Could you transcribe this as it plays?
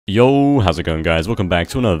Yo, how's it going guys? Welcome back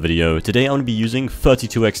to another video. Today I'm going to be using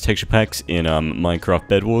 32x texture packs in Minecraft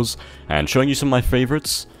Bedwars and showing you some of my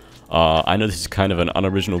favorites. I know this is kind of an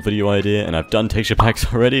unoriginal video idea and I've done texture packs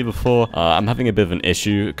already before. I'm having a bit of an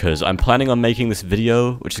issue because I'm planning on making this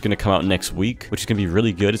video, which is going to come out next week, which is going to be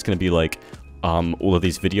really good. It's going to be like all of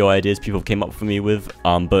these video ideas people came up for me with,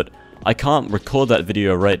 but I can't record that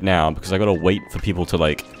video right now because I gotta wait for people to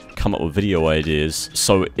like come up with video ideas.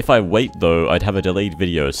 So if I wait though, I'd have a delayed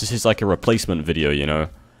video. So this is like a replacement video, you know?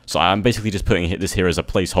 So I'm basically just putting this here as a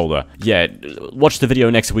placeholder. Yeah, watch the video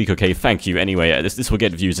next week, okay? Thank you. Anyway, this will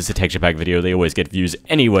get views. It's a texture pack video. They always get views.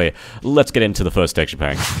 Anyway, let's get into the first texture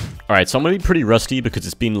pack. Alright, so I'm gonna be pretty rusty because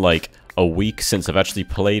it's been like a week since I've actually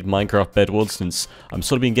played Minecraft Bedwars, since I'm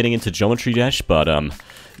sort of been getting into Geometry Dash, but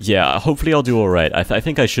yeah, hopefully I'll do alright. I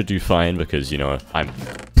think I should do fine because, you know, I'm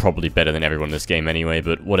probably better than everyone in this game anyway,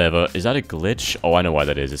 but whatever. Is that a glitch? Oh, I know why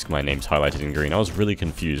that is. It's my name's highlighted in green. I was really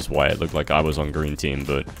confused why it looked like I was on green team,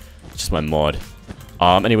 but it's just my mod.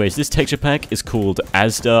 Anyways, this texture pack is called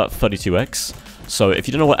Asda 32x. So if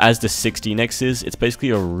you don't know what Asda 16x is, it's basically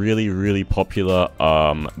a really popular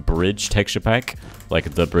bridge texture pack,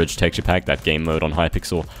 like the bridge texture pack, that game mode on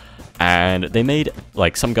Hypixel. And they made,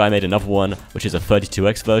 like, some guy made another one, which is a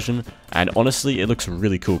 32x version, and honestly, it looks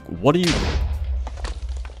really cool. What are you...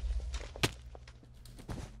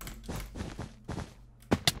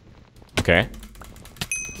 Okay.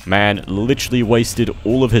 Man literally wasted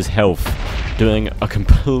all of his health doing a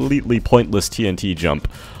completely pointless TNT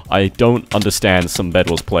jump. I don't understand some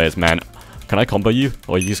Bedwars players, man. Can I combo you?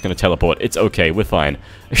 Or are you just gonna teleport? It's okay, we're fine.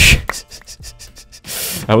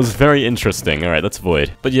 That was very interesting. Alright, let's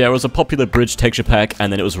avoid. But yeah, it was a popular bridge texture pack,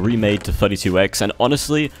 and then it was remade to 32x, and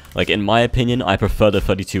honestly, like, in my opinion, I prefer the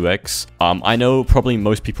 32x. I know probably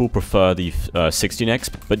most people prefer the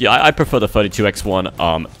 16x, but yeah, I prefer the 32x one.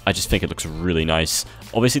 I just think it looks really nice.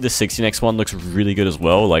 Obviously, the 16x one looks really good as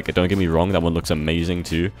well. Like, don't get me wrong, that one looks amazing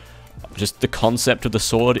too. Just the concept of the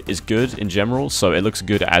sword is good in general, so it looks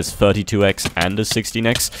good as 32x and as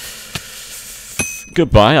 16x.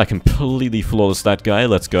 Goodbye, I completely flawless that guy.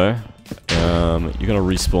 Let's go. You're gonna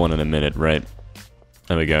respawn in a minute, right?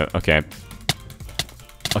 There we go. Okay.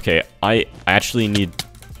 Okay, I actually need...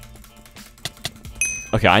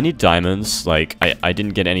 Okay, I need diamonds. Like, I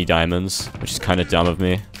didn't get any diamonds, which is kind of dumb of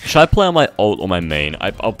me. Should I play on my ult or my main?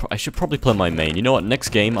 I should probably play on my main. You know what? Next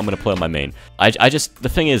game, I'm gonna play on my main. The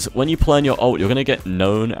thing is, when you play on your ult, you're gonna get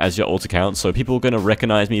known as your ult account, so people are gonna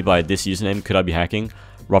recognize me by this username, Could I Be Hacking,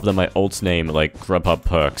 rather than my ult's name, like Grubhub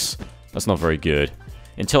Perks. That's not very good.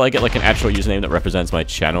 Until I get like an actual username that represents my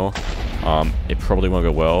channel, it probably won't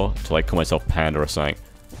go well to like call myself Panda or something.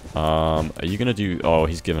 Are you gonna do... Oh,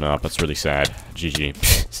 he's given up. That's really sad.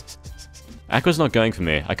 GG. Aqua's not going for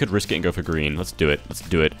me. I could risk it and go for green. Let's do it. Let's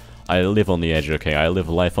do it. I live on the edge, okay? I live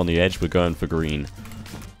life on the edge. We're going for green.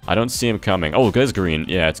 I don't see him coming. Oh, there's green.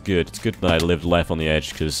 Yeah, it's good. It's good that I lived life on the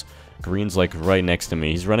edge, because green's like right next to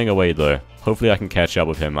me. He's running away though. Hopefully I can catch up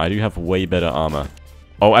with him. I do have way better armor.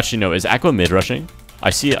 Oh, actually no. Is Aqua mid rushing? I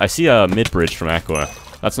see a mid bridge from Aqua.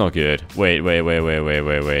 That's not good. Wait.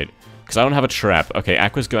 Because I don't have a trap. Okay,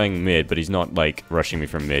 Aqua's going mid, but he's not like rushing me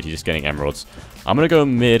from mid. He's just getting emeralds. I'm gonna go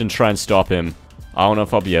mid and try and stop him. I don't know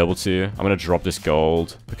if I'll be able to. I'm gonna drop this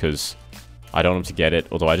gold because I don't want him to get it.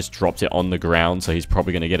 Although I just dropped it on the ground, so he's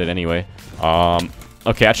probably gonna get it anyway.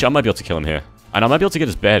 Okay, actually I might be able to kill him here. And I might be able to get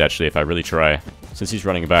his bed, actually, if I really try. Since he's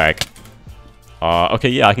running back. Okay,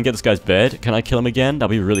 yeah, I can get this guy's bed. Can I kill him again? That'll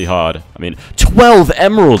be really hard. I mean, 12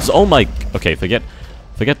 emeralds! Oh my... Okay, forget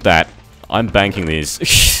that. I'm banking these.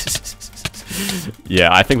 Yeah,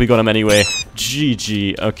 I think we got him anyway.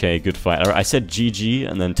 GG. Okay, good fight. I said GG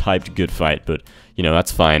and then typed good fight, but, you know,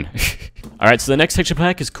 that's fine. Alright, so the next texture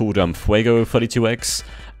pack is called Fuego 32x.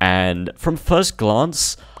 And from first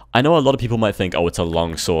glance, I know a lot of people might think, oh, it's a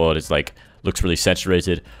long sword. It's like... looks really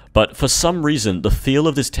saturated, but for some reason, the feel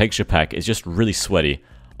of this texture pack is just really sweaty.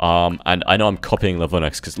 And I know I'm copying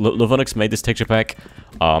Lavonix, because Lavonix made this texture pack,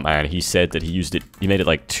 and he said that he made it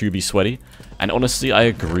like to be sweaty. And honestly, I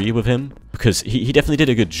agree with him, because he definitely did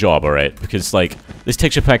a good job, alright? Because, like, this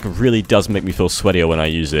texture pack really does make me feel sweatier when I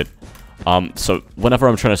use it. So whenever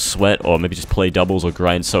I'm trying to sweat, or maybe just play doubles or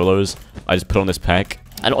grind solos, I just put on this pack.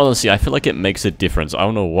 And honestly, I feel like it makes a difference. I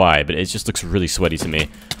don't know why, but it just looks really sweaty to me.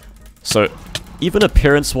 So, even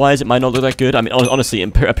appearance-wise, it might not look that good. I mean, honestly,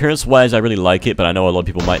 appearance-wise, I really like it, but I know a lot of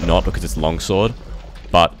people might not because it's longsword.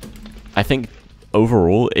 But I think,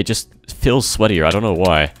 overall, it just feels sweatier. I don't know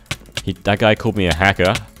why. That guy called me a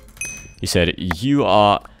hacker. He said, "You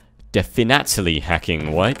are definitely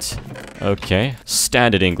hacking, what?" Okay.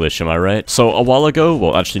 Standard English, am I right? So, a while ago,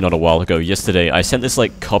 well, actually not a while ago, yesterday, I sent this,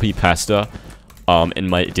 like, copy pasta in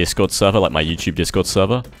my Discord server, like my YouTube Discord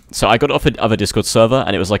server. So I got offered of a Discord server,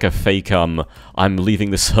 and it was like a fake, I'm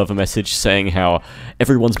leaving the server message saying how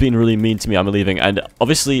everyone's been really mean to me, I'm leaving. And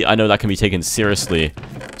obviously, I know that can be taken seriously.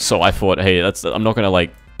 So I thought, hey, I'm not gonna,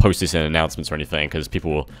 like, post this in announcements or anything, because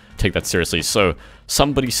people will take that seriously. So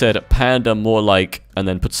somebody said panda more like, and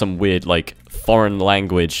then put some weird, like, foreign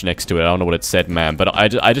language next to it. I don't know what it said, man, but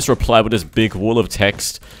I just replied with this big wall of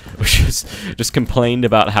text, which is just complained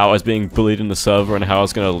about how I was being bullied in the server and how I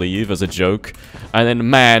was gonna leave as a joke. And then,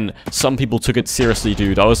 man, some people took it seriously,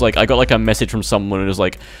 dude. I got like a message from someone, and it was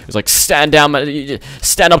like stand down, man,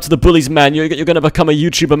 stand up to the bullies, man. You're gonna become a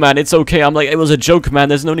YouTuber, man. It's okay. I'm like, it was a joke, man.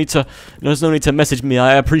 There's no need to message me.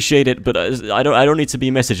 I appreciate it, but I don't need to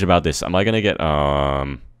be messaged about this. Am I gonna get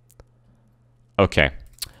Okay.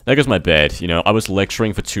 There goes my bed. You know, I was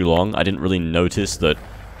lecturing for too long. I didn't really notice that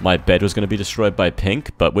my bed was going to be destroyed by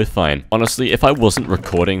pink, but we're fine. Honestly, if I wasn't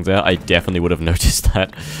recording there, I definitely would have noticed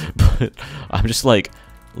that. But I'm just, like,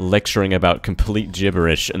 lecturing about complete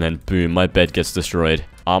gibberish, and then boom, my bed gets destroyed.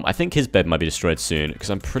 I think his bed might be destroyed soon, because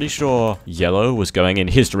I'm pretty sure yellow was going in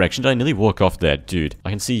his direction. Did I nearly walk off there? Dude, I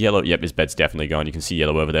can see yellow. Yep, his bed's definitely gone. You can see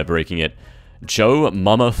yellow over there breaking it. Joe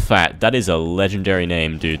Mama Fat. That is a legendary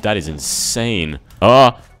name, dude. That is insane.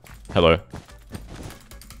 Hello.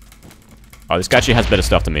 Oh, this guy actually has better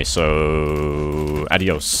stuff than me, so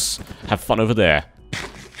adios. Have fun over there.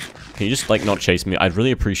 Can you just, like, not chase me? I'd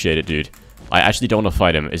really appreciate it, dude. I actually don't want to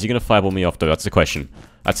fight him. Is he going to fireball me off, though? That's the question.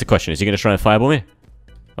 That's the question. Is he going to try and fireball me?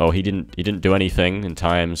 Oh, he didn't do anything in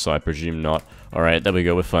time, so I presume not. Alright, there we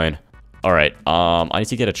go. We're fine. Alright, I need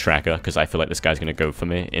to get a tracker, because I feel like this guy's going to go for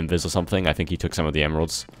me. Invis or something. I think he took some of the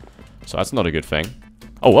emeralds. So that's not a good thing.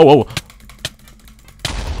 Oh!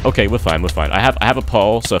 Okay, we're fine, we're fine. I have a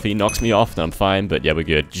pole, so if he knocks me off, then I'm fine, but yeah, we're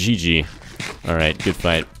good. GG. Alright, good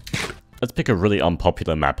fight. Let's pick a really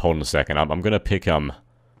unpopular map. Hold on a second. I'm gonna pick,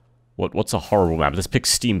 what's a horrible map? Let's pick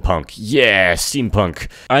Steampunk. Yeah, Steampunk.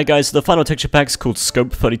 Alright guys, the final texture pack's called Scope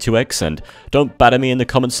 32x, and don't batter me in the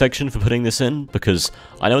comment section for putting this in, because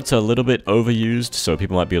I know it's a little bit overused, so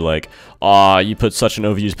people might be like, "Aw, you put such an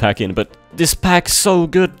overused pack in," but this pack's so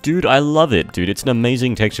good, dude. I love it, dude. It's an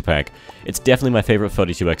amazing texture pack. It's definitely my favorite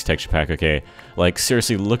 32x texture pack, okay? Like,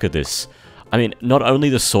 seriously, look at this. I mean, not only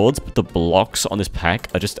the swords, but the blocks on this pack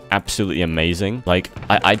are just absolutely amazing. Like,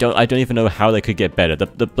 I don't even know how they could get better.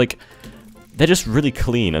 Like, they're just really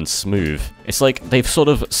clean and smooth. It's like they've sort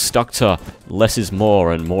of stuck to less is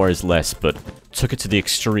more and more is less, but took it to the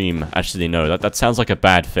extreme. Actually, no, that sounds like a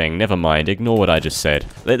bad thing. Never mind. Ignore what I just said.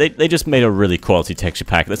 They just made a really quality texture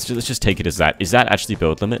pack. Let's just take it as that. Is that actually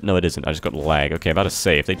build limit? No, it isn't. I just got lag. Okay, about to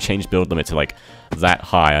say, if they changed build limit to, like, that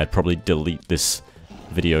high, I'd probably delete this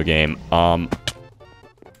video game.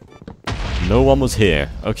 No one was here.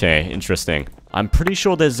 Okay, interesting. I'm pretty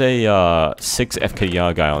sure there's a 6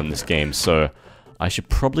 FKDR guy on this game, so I should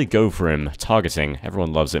probably go for him. Targeting.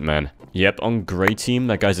 Everyone loves it, man. Yep, on Grey Team,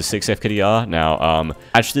 that guy's a 6 FKDR. Now,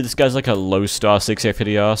 actually, this guy's like a low star 6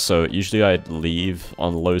 FKDR, so usually I'd leave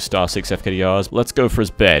on low star 6 FKDRs. Let's go for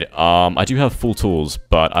his bed. I do have full tools,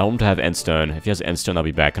 but I want him to have endstone. If he has endstone, I'll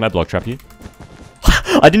be back. Can I block trap you?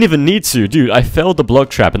 I didn't even need to, dude. I failed the block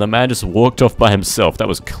trap, and the man just walked off by himself. That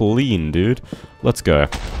was clean, dude. Let's go.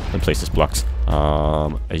 And place his blocks.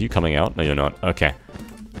 Are you coming out? No, you're not. Okay.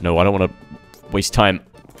 No, I don't want to waste time.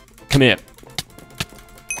 Come here.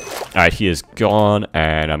 Alright, he is gone,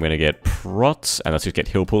 and I'm going to get prots, and let's just get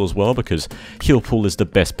heal pool as well, because heal pool is the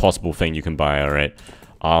best possible thing you can buy, alright.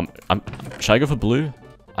 Should I go for blue?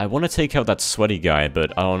 I want to take out that sweaty guy,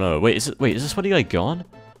 but I don't know. Wait, is the sweaty guy gone?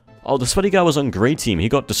 Oh, the sweaty guy was on Grey Team. He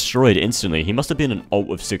got destroyed instantly. He must have been an ult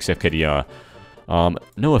with 6 FKDR.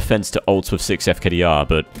 No offense to ults with 6 FKDR,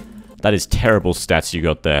 but that is terrible stats you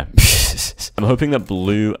got there. I'm hoping that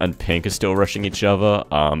blue and pink are still rushing each other.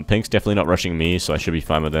 Pink's definitely not rushing me, so I should be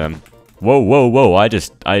fine with them. Whoa. I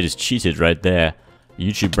just cheated right there.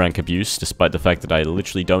 YouTube rank abuse, despite the fact that I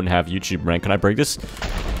literally don't have YouTube rank. Can I break this?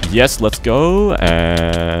 Yes, let's go.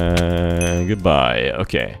 And goodbye.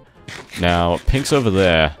 Okay. Now, pink's over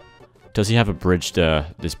there. Does he have a bridge to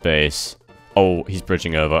this base? Oh, he's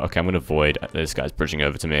bridging over. Okay, I'm going to avoid. This guy's bridging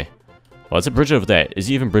over to me. Well, there's a bridge over there. Is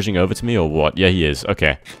he even bridging over to me or what? Yeah, he is.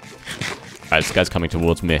 Okay. Alright, this guy's coming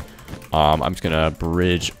towards me. I'm just going to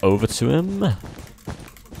bridge over to him.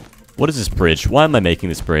 What is this bridge? Why am I making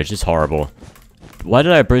this bridge? It's horrible. Why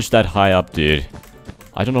did I bridge that high up, dude?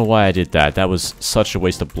 I don't know why I did that. That was such a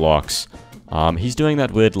waste of blocks. He's doing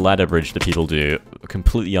that weird ladder bridge that people do.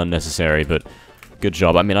 Completely unnecessary, but good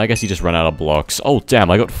job. I mean, I guess he just ran out of blocks. Oh,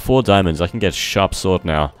 damn, I got 4 diamonds. I can get sharp sword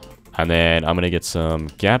now. And then I'm going to get some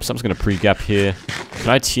gaps. I'm just going to pre-gap here. Can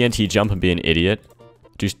I TNT jump and be an idiot?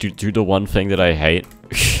 Do the one thing that I hate.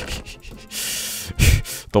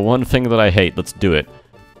 The one thing that I hate, let's do it.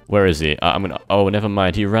 Where is he? I'm gonna... Oh, never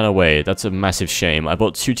mind, he ran away. That's a massive shame. I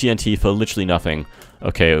bought 2 TNT for literally nothing.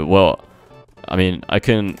 Okay, well... I mean, I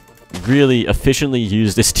can really efficiently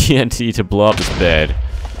use this TNT to blow up this bed.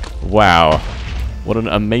 Wow. What an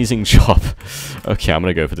amazing job. Okay, I'm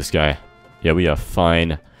gonna go for this guy. Yeah, we are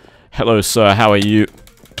fine. Hello, sir, how are you?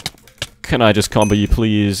 Can I just combo you,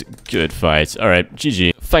 please? Good fight. Alright,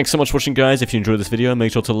 GG. Thanks so much for watching, guys. If you enjoyed this video,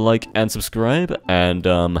 make sure to like and subscribe. And,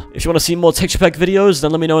 if you want to see more texture pack videos,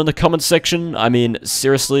 then let me know in the comment section. I mean,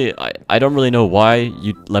 seriously, I don't really know why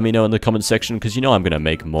you let me know in the comment section, because you know I'm gonna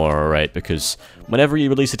make more, alright? Because whenever you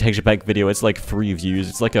release a texture pack video, it's like free views.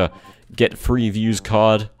 It's like a get free views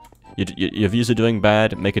card. Your views are doing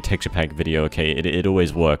bad, make a texture pack video, okay? It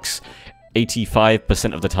always works.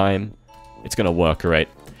 85% of the time, it's gonna work, alright?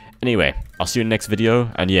 Anyway, I'll see you in the next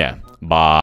video, and yeah, bye.